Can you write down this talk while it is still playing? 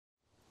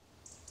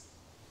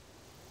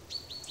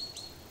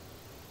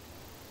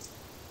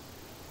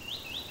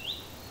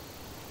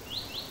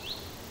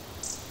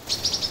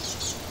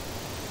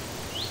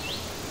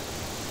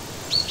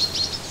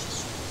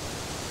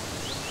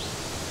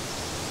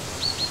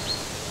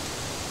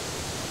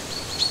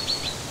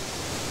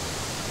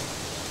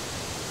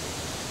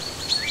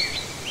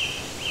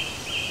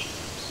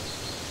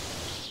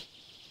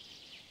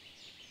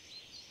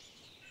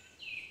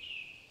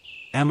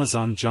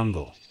Amazon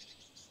jungle.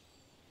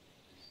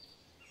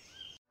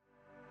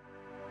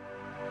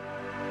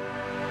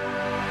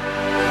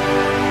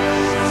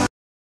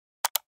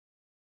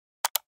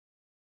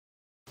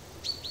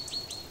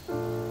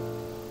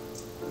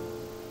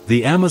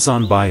 The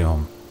Amazon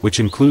biome, which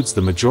includes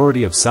the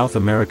majority of South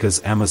America's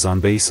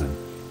Amazon basin,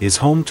 is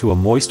home to a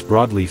moist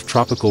broadleaf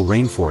tropical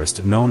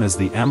rainforest known as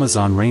the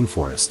Amazon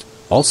rainforest,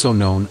 also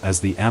known as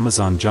the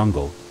Amazon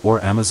jungle,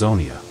 or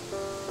Amazonia.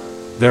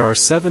 There are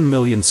 7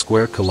 million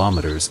square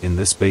kilometers in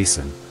this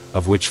basin,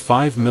 of which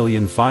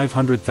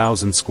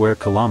 5,500,000 square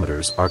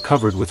kilometers are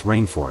covered with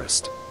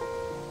rainforest.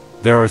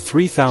 There are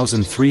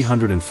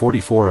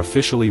 3,344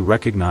 officially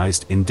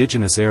recognized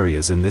indigenous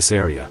areas in this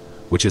area,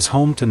 which is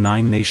home to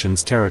 9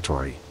 nations'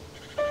 territory.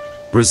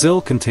 Brazil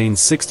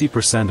contains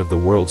 60% of the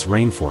world's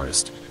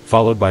rainforest,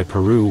 followed by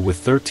Peru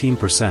with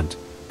 13%,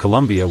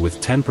 Colombia with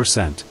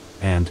 10%,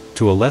 and,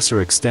 to a lesser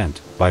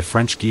extent, by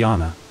French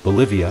Guiana,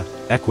 Bolivia,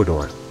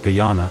 Ecuador,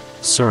 Guyana,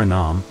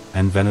 Suriname,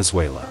 and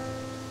Venezuela.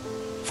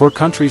 4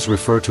 countries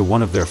refer to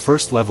one of their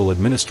first-level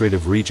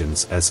administrative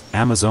regions as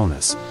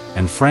Amazonas,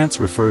 and France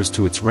refers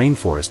to its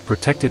rainforest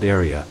protected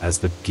area as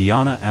the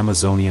Guiana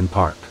Amazonian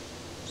Park.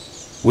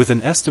 With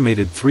an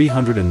estimated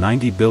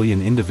 390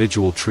 billion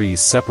individual trees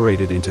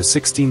separated into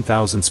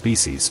 16,000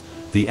 species,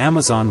 the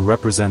Amazon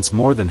represents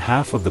more than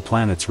half of the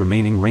planet's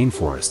remaining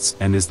rainforests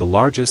and is the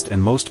largest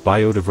and most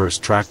biodiverse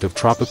tract of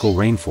tropical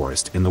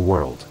rainforest in the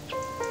world.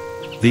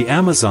 The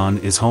Amazon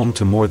is home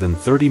to more than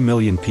 30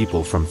 million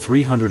people from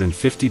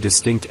 350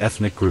 distinct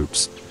ethnic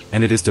groups,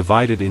 and it is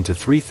divided into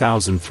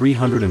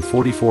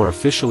 3,344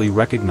 officially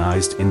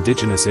recognized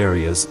indigenous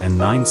areas and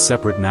 9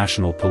 separate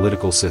national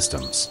political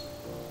systems.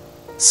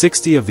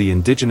 60 of the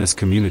indigenous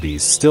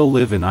communities still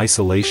live in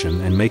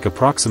isolation and make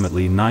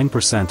approximately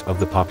 9% of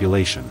the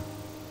population.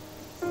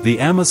 The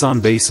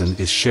Amazon basin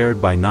is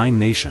shared by 9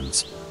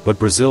 nations, but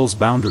Brazil's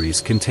boundaries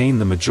contain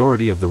the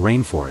majority of the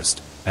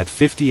rainforest, at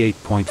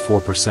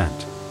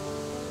 58.4%.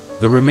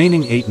 The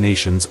remaining 8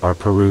 nations are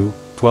Peru,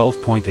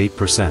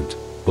 12.8%,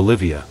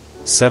 Bolivia,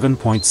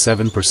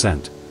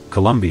 7.7%,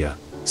 Colombia,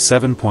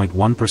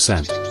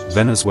 7.1%,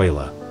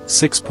 Venezuela,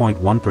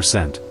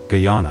 6.1%,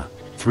 Guyana,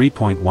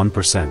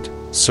 3.1%,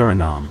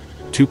 Suriname,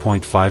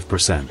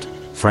 2.5%,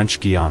 French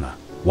Guiana,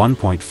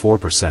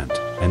 1.4%,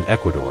 and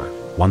Ecuador,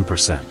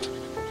 1%.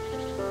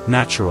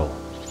 Natural.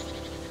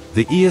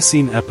 The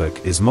Eocene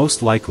epoch is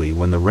most likely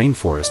when the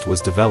rainforest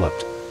was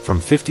developed, from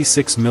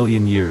 56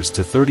 million years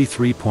to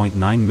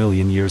 33.9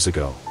 million years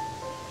ago.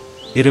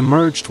 It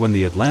emerged when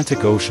the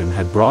Atlantic Ocean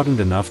had broadened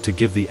enough to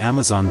give the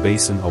Amazon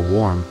basin a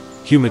warm,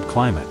 humid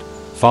climate,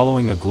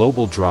 following a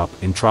global drop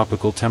in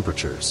tropical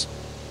temperatures.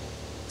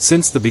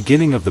 Since the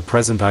beginning of the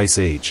present ice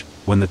age,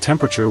 when the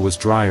temperature was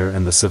drier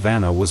and the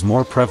savanna was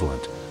more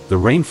prevalent, the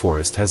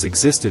rainforest has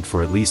existed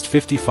for at least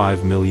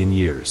 55 million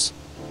years.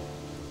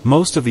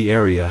 Most of the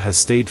area has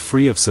stayed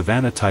free of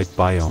savanna-type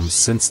biomes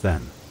since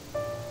then.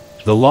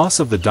 The loss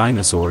of the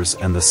dinosaurs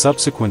and the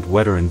subsequent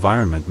wetter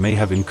environment may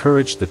have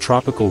encouraged the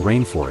tropical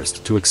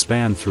rainforest to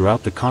expand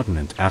throughout the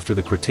continent after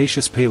the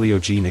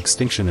Cretaceous-Paleogene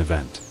extinction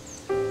event.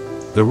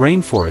 The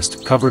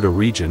rainforest covered a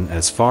region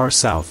as far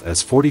south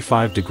as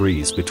 45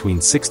 degrees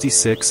between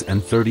 66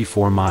 and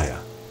 34 Maya.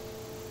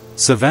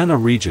 Savanna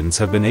regions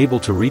have been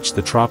able to reach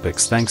the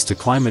tropics thanks to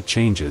climate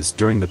changes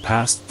during the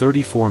past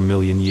 34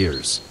 million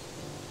years.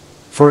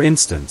 For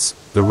instance,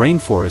 the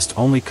rainforest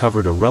only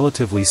covered a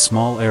relatively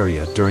small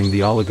area during the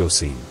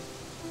Oligocene.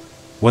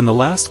 When the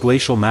last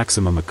glacial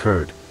maximum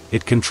occurred,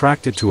 it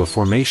contracted to a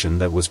formation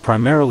that was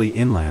primarily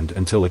inland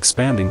until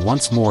expanding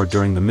once more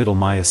during the Middle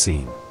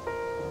Miocene.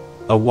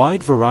 A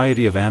wide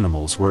variety of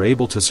animals were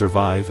able to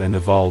survive and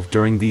evolve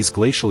during these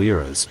glacial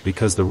eras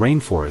because the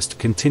rainforest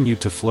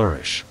continued to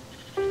flourish.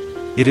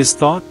 It is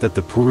thought that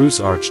the Purus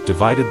Arch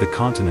divided the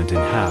continent in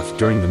half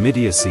during the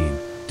Midiocene,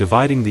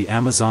 dividing the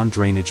Amazon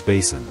drainage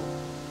basin.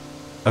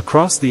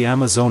 Across the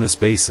Amazonas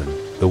basin,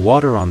 the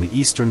water on the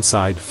eastern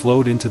side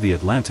flowed into the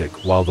Atlantic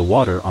while the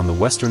water on the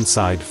western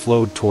side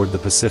flowed toward the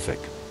Pacific.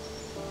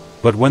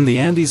 But when the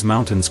Andes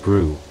Mountains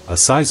grew, a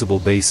sizable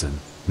basin,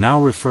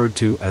 now referred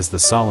to as the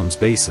Solom's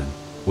Basin,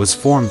 was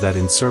formed that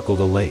encircled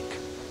a lake.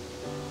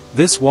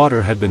 This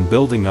water had been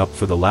building up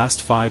for the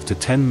last 5 to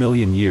 10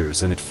 million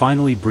years, and it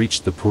finally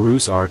breached the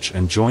Purus Arch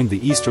and joined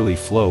the easterly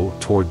flow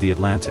toward the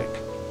Atlantic.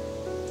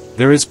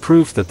 There is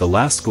proof that the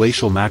last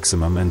glacial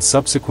maximum and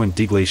subsequent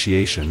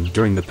deglaciation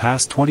during the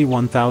past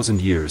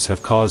 21,000 years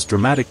have caused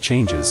dramatic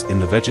changes in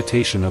the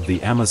vegetation of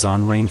the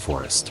Amazon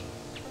rainforest.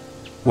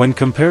 When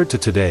compared to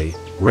today,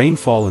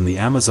 rainfall in the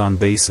Amazon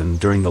basin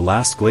during the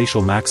last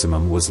glacial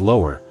maximum was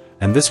lower,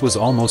 and this was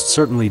almost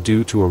certainly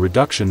due to a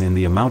reduction in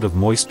the amount of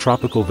moist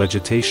tropical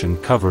vegetation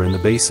cover in the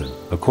basin,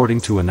 according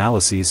to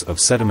analyses of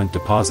sediment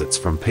deposits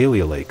from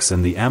paleolakes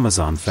and the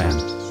Amazon fan.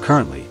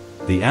 Currently,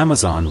 the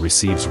Amazon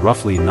receives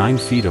roughly 9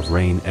 feet of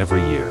rain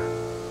every year.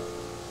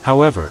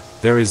 However,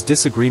 there is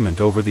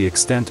disagreement over the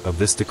extent of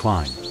this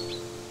decline.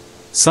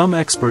 Some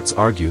experts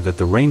argue that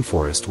the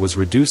rainforest was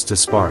reduced to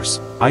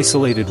sparse,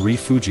 isolated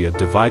refugia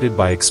divided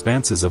by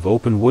expanses of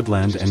open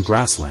woodland and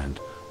grassland,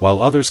 while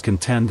others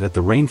contend that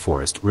the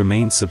rainforest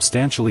remains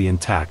substantially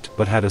intact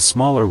but had a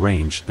smaller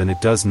range than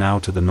it does now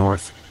to the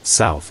north,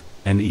 south,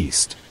 and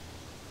east.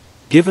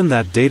 Given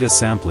that data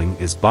sampling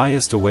is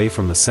biased away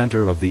from the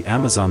center of the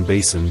Amazon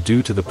basin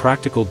due to the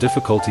practical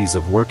difficulties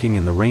of working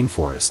in the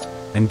rainforest,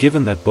 and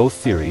given that both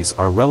theories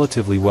are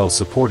relatively well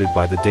supported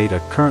by the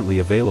data currently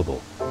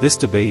available, this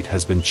debate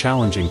has been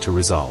challenging to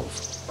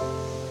resolve.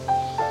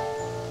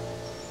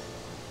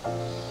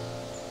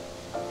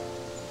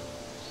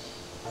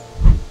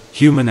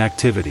 Human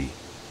activity.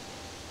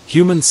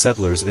 Human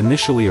settlers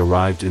initially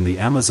arrived in the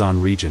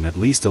Amazon region at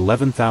least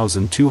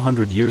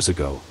 11,200 years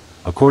ago,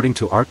 according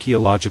to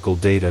archaeological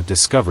data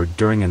discovered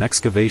during an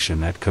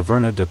excavation at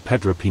Caverna de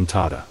Pedra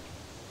Pintada.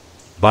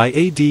 By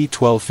AD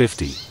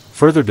 1250,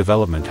 further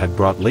development had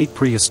brought late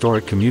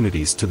prehistoric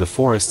communities to the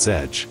forest's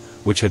edge,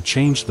 which had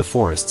changed the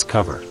forest's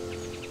cover.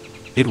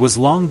 It was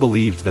long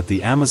believed that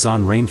the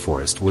Amazon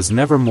rainforest was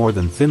never more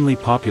than thinly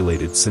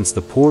populated since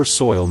the poor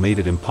soil made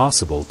it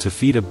impossible to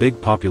feed a big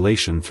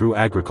population through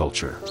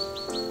agriculture.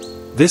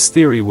 This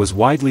theory was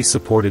widely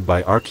supported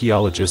by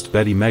archaeologist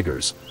Betty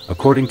Meggers,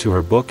 according to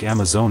her book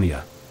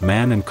Amazonia,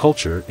 Man and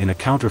Culture in a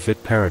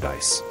Counterfeit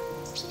Paradise.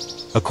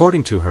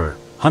 According to her,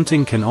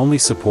 hunting can only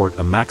support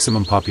a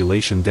maximum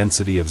population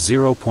density of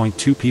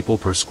 0.2 people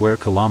per square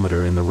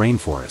kilometer in the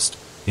rainforest.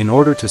 In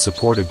order to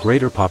support a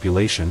greater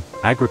population,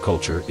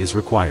 agriculture is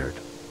required.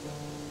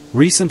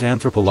 Recent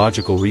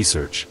anthropological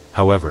research,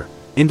 however,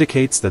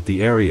 indicates that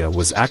the area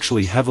was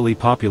actually heavily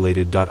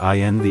populated.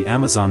 In the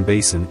Amazon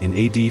basin in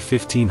AD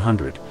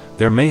 1500,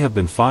 there may have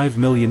been 5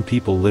 million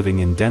people living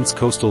in dense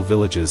coastal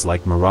villages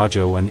like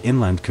Marajo and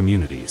inland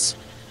communities.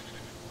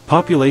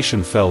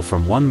 Population fell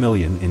from 1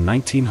 million in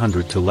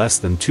 1900 to less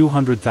than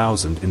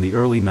 200,000 in the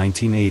early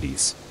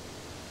 1980s.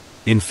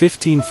 In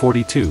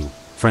 1542,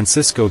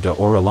 Francisco de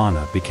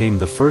Orellana became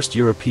the first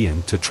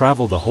European to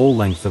travel the whole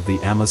length of the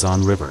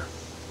Amazon River.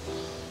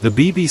 The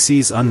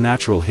BBC's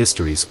Unnatural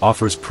Histories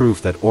offers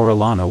proof that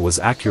Orellana was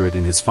accurate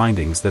in his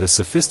findings that a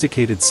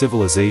sophisticated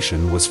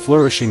civilization was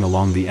flourishing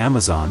along the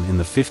Amazon in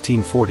the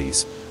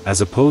 1540s,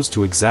 as opposed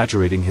to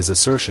exaggerating his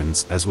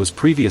assertions as was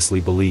previously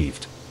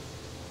believed.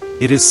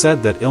 It is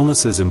said that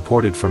illnesses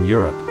imported from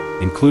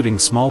Europe, including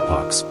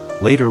smallpox,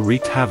 later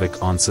wreaked havoc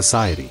on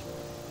society.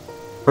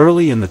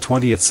 Early in the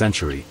 20th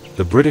century,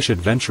 the British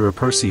adventurer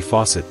Percy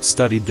Fawcett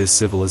studied this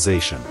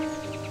civilization.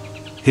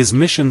 His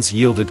missions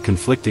yielded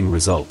conflicting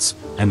results,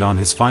 and on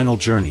his final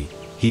journey,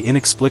 he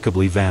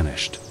inexplicably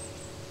vanished.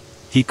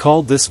 He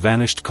called this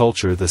vanished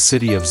culture the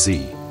City of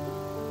Z.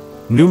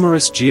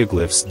 Numerous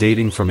geoglyphs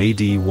dating from AD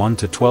 1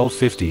 to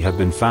 1250 have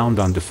been found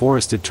on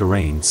deforested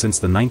terrain since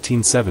the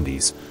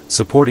 1970s,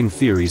 supporting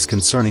theories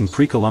concerning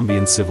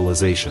pre-Columbian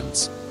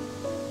civilizations.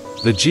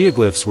 The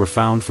geoglyphs were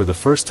found for the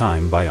first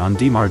time by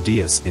Ondimar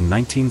Diaz in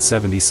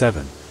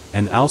 1977,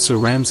 and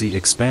Alcir Ramsey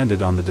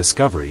expanded on the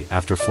discovery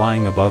after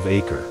flying above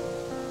Acre.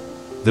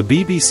 The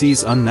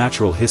BBC's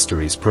Unnatural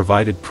Histories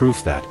provided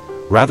proof that,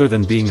 rather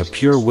than being a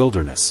pure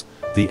wilderness,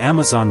 the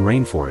Amazon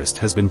rainforest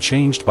has been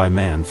changed by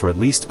man for at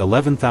least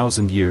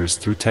 11,000 years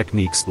through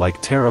techniques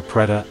like terra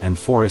preta and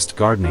forest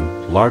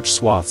gardening. Large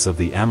swaths of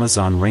the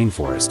Amazon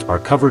rainforest are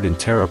covered in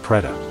terra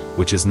preta,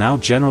 which is now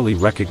generally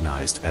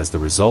recognized as the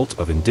result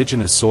of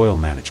indigenous soil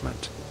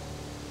management.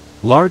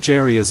 Large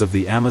areas of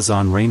the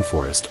Amazon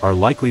rainforest are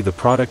likely the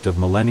product of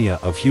millennia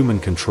of human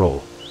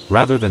control,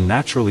 rather than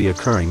naturally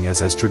occurring as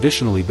has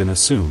traditionally been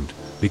assumed,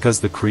 because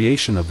the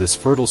creation of this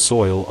fertile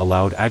soil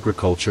allowed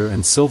agriculture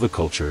and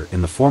silviculture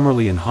in the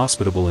formerly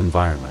inhospitable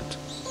environment.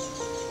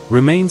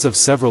 Remains of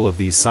several of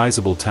these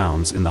sizable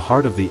towns in the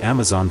heart of the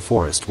Amazon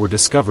forest were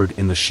discovered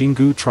in the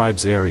Xingu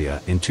tribes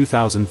area in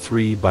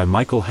 2003 by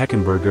Michael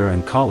Heckenberger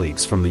and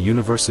colleagues from the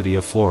University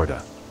of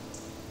Florida.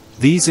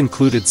 These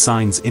included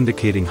signs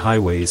indicating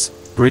highways,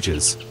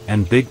 bridges,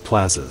 and big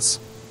plazas.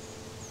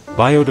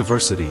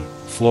 Biodiversity,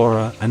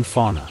 flora and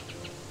fauna.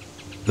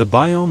 The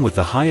biome with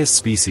the highest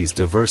species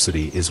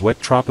diversity is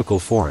wet tropical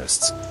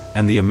forests,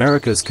 and the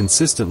Americas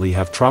consistently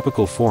have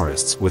tropical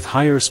forests with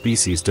higher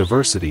species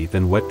diversity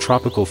than wet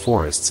tropical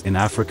forests in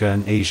Africa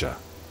and Asia.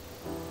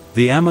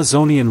 The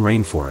Amazonian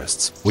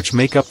rainforests, which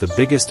make up the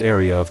biggest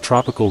area of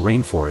tropical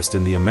rainforest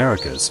in the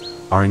Americas,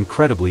 are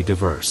incredibly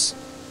diverse.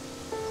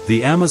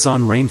 The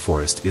Amazon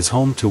rainforest is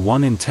home to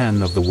 1 in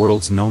 10 of the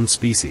world's known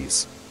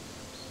species.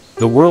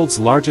 The world's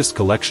largest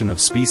collection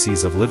of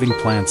species of living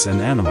plants and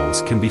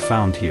animals can be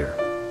found here.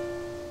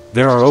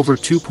 There are over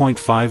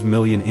 2.5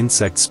 million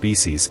insect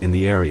species in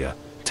the area,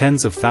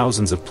 tens of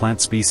thousands of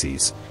plant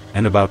species,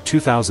 and about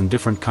 2,000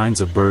 different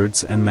kinds of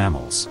birds and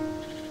mammals.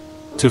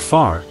 So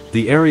far,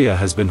 the area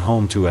has been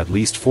home to at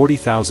least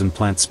 40,000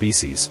 plant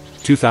species,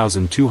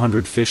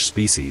 2,200 fish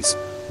species,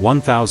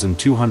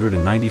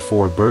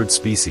 1,294 bird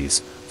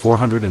species,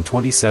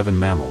 427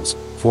 mammals,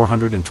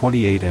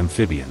 428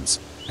 amphibians,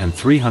 and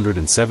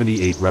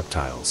 378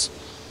 reptiles.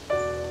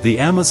 The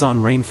Amazon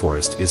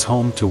rainforest is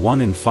home to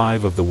 1 in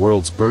 5 of the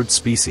world's bird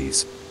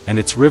species, and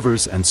its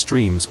rivers and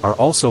streams are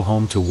also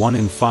home to 1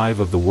 in 5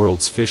 of the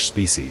world's fish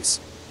species.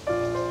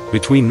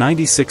 Between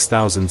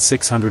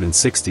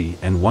 96,660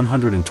 and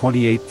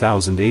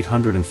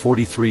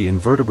 128,843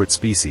 invertebrate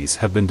species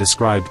have been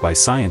described by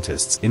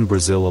scientists in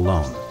Brazil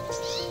alone.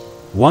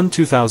 One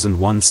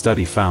 2001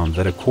 study found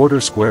that a quarter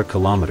square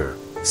kilometer,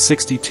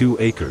 62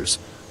 acres,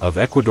 of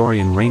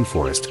Ecuadorian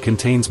rainforest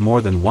contains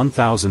more than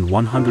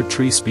 1,100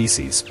 tree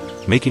species,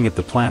 making it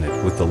the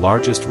planet with the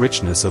largest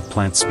richness of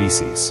plant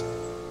species.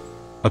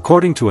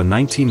 According to a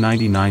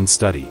 1999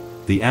 study,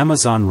 the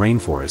Amazon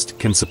rainforest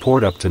can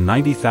support up to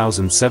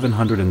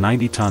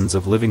 90,790 tons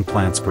of living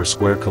plants per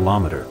square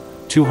kilometer,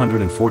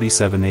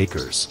 247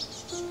 acres.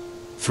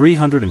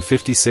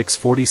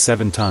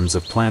 356.47 tons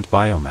of plant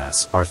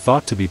biomass are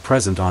thought to be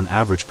present on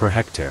average per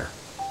hectare.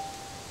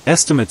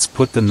 Estimates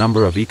put the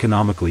number of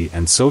economically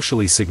and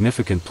socially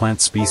significant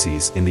plant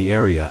species in the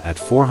area at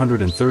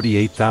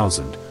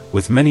 438,000,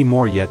 with many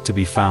more yet to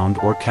be found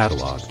or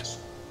catalogued.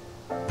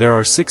 There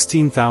are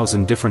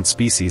 16,000 different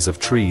species of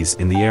trees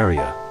in the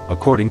area,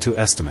 according to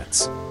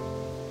estimates.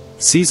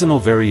 Seasonal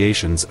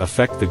variations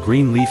affect the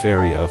green leaf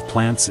area of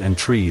plants and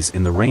trees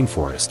in the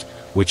rainforest,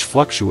 which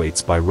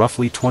fluctuates by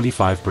roughly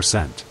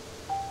 25%.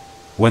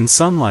 When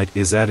sunlight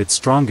is at its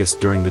strongest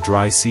during the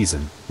dry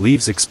season,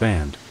 leaves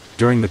expand.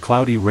 During the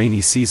cloudy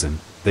rainy season,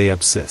 they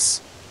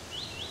abscess.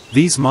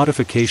 These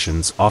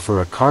modifications offer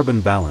a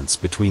carbon balance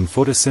between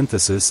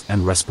photosynthesis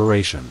and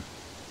respiration.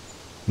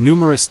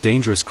 Numerous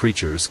dangerous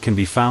creatures can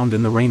be found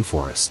in the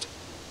rainforest.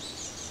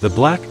 The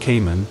black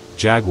caiman,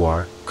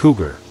 jaguar,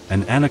 cougar,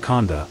 and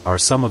anaconda are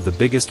some of the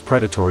biggest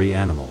predatory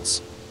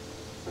animals.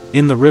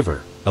 In the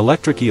river,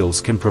 electric eels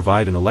can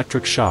provide an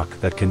electric shock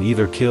that can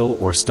either kill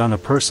or stun a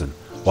person,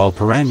 while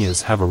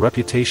piranhas have a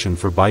reputation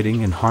for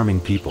biting and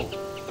harming people.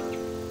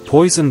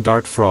 Poison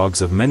dart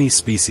frogs of many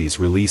species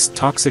release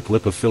toxic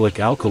lipophilic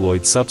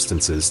alkaloid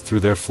substances through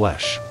their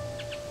flesh.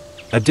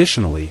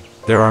 Additionally,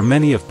 there are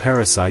many of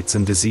parasites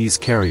and disease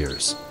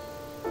carriers.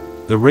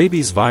 The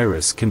rabies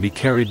virus can be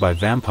carried by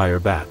vampire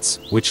bats,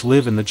 which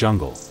live in the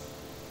jungle.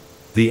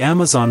 The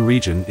Amazon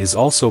region is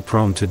also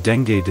prone to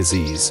dengue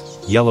disease,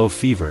 yellow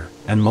fever,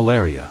 and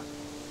malaria.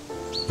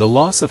 The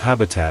loss of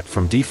habitat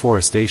from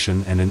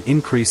deforestation and an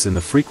increase in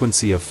the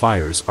frequency of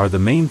fires are the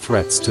main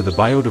threats to the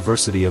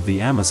biodiversity of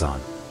the Amazon,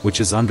 which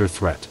is under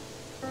threat.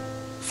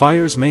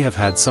 Fires may have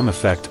had some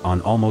effect on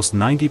almost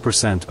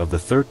 90% of the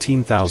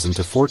 13,000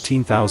 to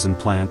 14,000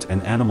 plant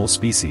and animal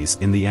species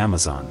in the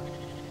Amazon.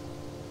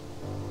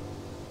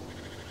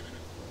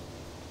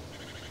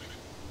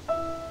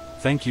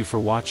 Thank you for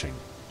watching.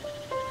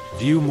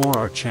 View more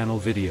our channel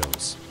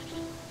videos.